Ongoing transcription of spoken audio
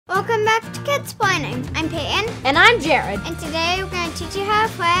Welcome back to Kidsplaining. I'm Peyton. And I'm Jared. And today we're going to teach you how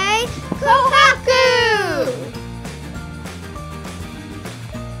to play Kohaku!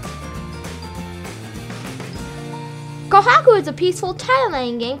 Kohaku is a peaceful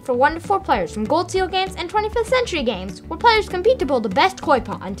tile-laying game for 1 to 4 players from Gold Seal Games and 25th Century Games, where players compete to build the best koi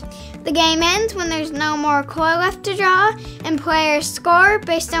pond. The game ends when there's no more koi left to draw, and players score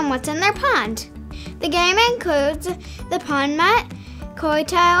based on what's in their pond. The game includes the pond mat, koi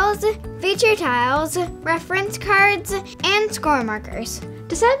tiles, feature tiles, reference cards, and score markers.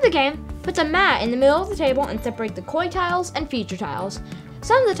 To set up the game, put a mat in the middle of the table and separate the koi tiles and feature tiles.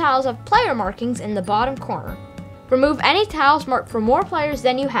 Some of the tiles have player markings in the bottom corner. Remove any tiles marked for more players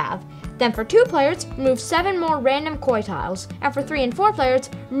than you have. Then for 2 players, remove 7 more random koi tiles. And for 3 and 4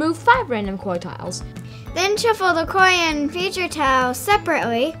 players, remove 5 random koi tiles. Then shuffle the koi and feature tiles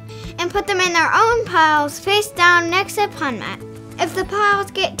separately and put them in their own piles face down next to the pond mat. If the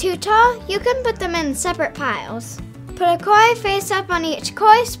piles get too tall, you can put them in separate piles. Put a koi face up on each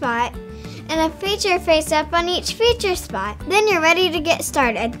koi spot and a feature face up on each feature spot. Then you're ready to get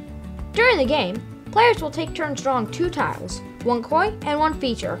started. During the game, players will take turns drawing 2 tiles, 1 koi and 1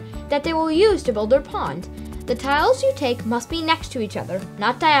 feature, that they will use to build their pond. The tiles you take must be next to each other,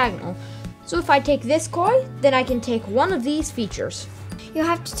 not diagonal. So if I take this koi, then I can take one of these features. You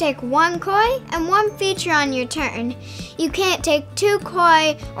have to take 1 koi and 1 feature on your turn. You can't take 2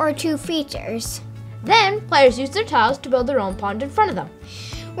 koi or 2 features. Then, players use their tiles to build their own pond in front of them.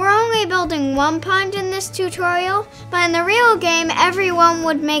 We're only building 1 pond in this tutorial, but in the real game, everyone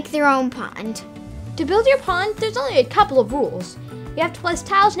would make their own pond. To build your pond, there's only a couple of rules. You have to place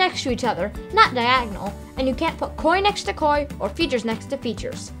tiles next to each other, not diagonal, and you can't put koi next to koi or features next to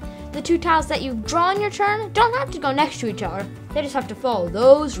features. The 2 tiles that you draw on your turn don't have to go next to each other, they just have to follow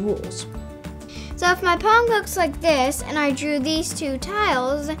those rules. So if my pond looks like this and I drew these 2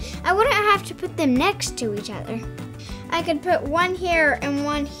 tiles, I wouldn't have to put them next to each other. I could put 1 here and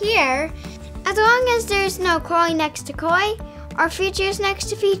 1 here, as long as there's no koi next to koi or features next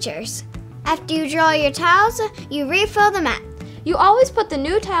to features. After you draw your tiles, you refill the mat. You always put the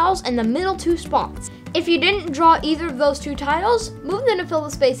new tiles in the middle 2 spots. If you didn't draw either of those 2 tiles, move them to fill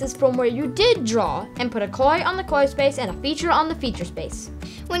the spaces from where you did draw and put a koi on the koi space and a feature on the feature space.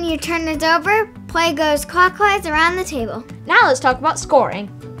 When your turn is over, play goes clockwise around the table. Now let's talk about scoring.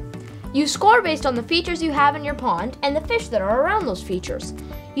 You score based on the features you have in your pond and the fish that are around those features.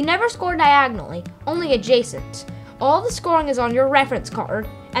 You never score diagonally, only adjacent. All the scoring is on your reference card,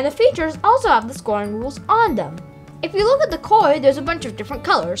 and the features also have the scoring rules on them. If you look at the koi, there's a bunch of different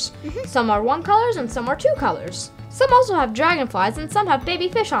colors. Some are 1 colors and some are 2 colors. Some also have dragonflies and some have baby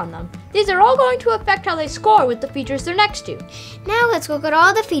fish on them. These are all going to affect how they score with the features they're next to. Now let's look at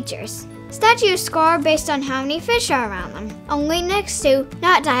all the features. Statues score based on how many fish are around them, only next to,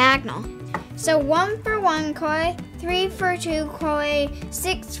 not diagonal. So 1 for 1 koi, 3 for 2 koi,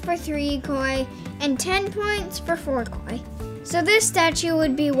 6 for 3 koi, and 10 points for 4 koi. So this statue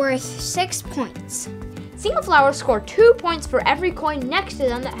would be worth 6 points. Single flowers score 2 points for every koi next to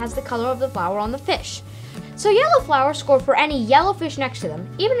them that has the color of the flower on the fish. So yellow flowers score for any yellow fish next to them,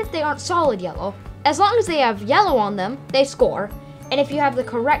 even if they aren't solid yellow. As long as they have yellow on them, they score. And if you have the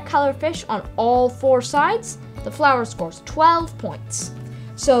correct color fish on all 4 sides, the flower scores 12 points.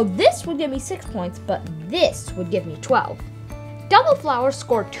 So this would give me 6 points, but this would give me 12. Double flowers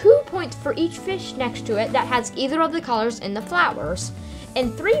score 2 points for each fish next to it that has either of the colors in the flowers,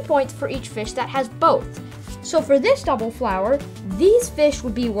 and 3 points for each fish that has both. So for this double flower, these fish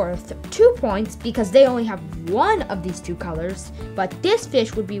would be worth 2 points because they only have 1 of these 2 colors, but this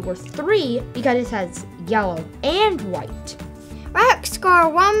fish would be worth 3 because it has yellow and white. Rocks score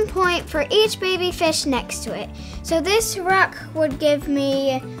 1 point for each baby fish next to it. So this rock would give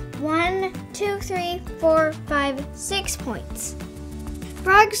me 1, 2, 3, 4, 5, 6 points.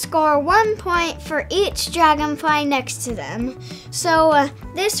 Frogs score 1 point for each dragonfly next to them. So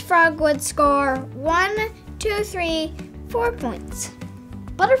this frog would score 1, 2, 3, 4 points.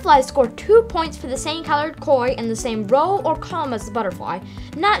 Butterflies score 2 points for the same colored koi in the same row or column as the butterfly,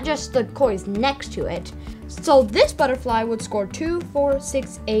 not just the kois next to it. So this butterfly would score 2, 4,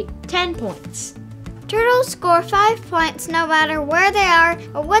 6, 8, 10 points. Turtles score 5 points no matter where they are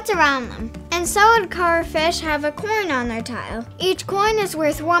or what's around them. And solid color fish have a coin on their tile. Each coin is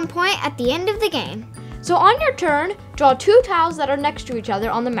worth 1 point at the end of the game. So on your turn, draw 2 tiles that are next to each other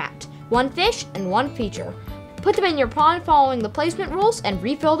on the mat, 1 fish and 1 feature. Put them in your pond following the placement rules and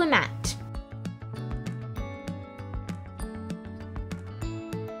refill the mat.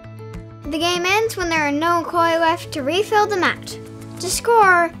 The game ends when there are no koi left to refill the mat. To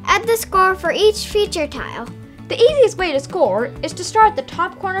score, add the score for each feature tile. The easiest way to score is to start at the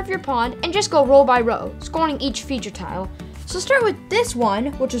top corner of your pond and just go row by row, scoring each feature tile. So start with this one,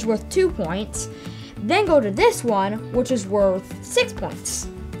 which is worth 2 points, then go to this one, which is worth 6 points.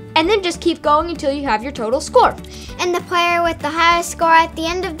 And then just keep going until you have your total score. And the player with the highest score at the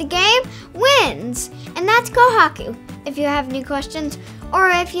end of the game wins. And that's Kohaku. If you have any questions, or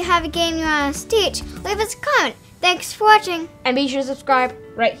if you have a game you want us to teach, leave us a comment. Thanks for watching. And be sure to subscribe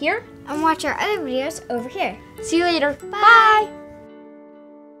right here. And watch our other videos over here. See you later. Bye.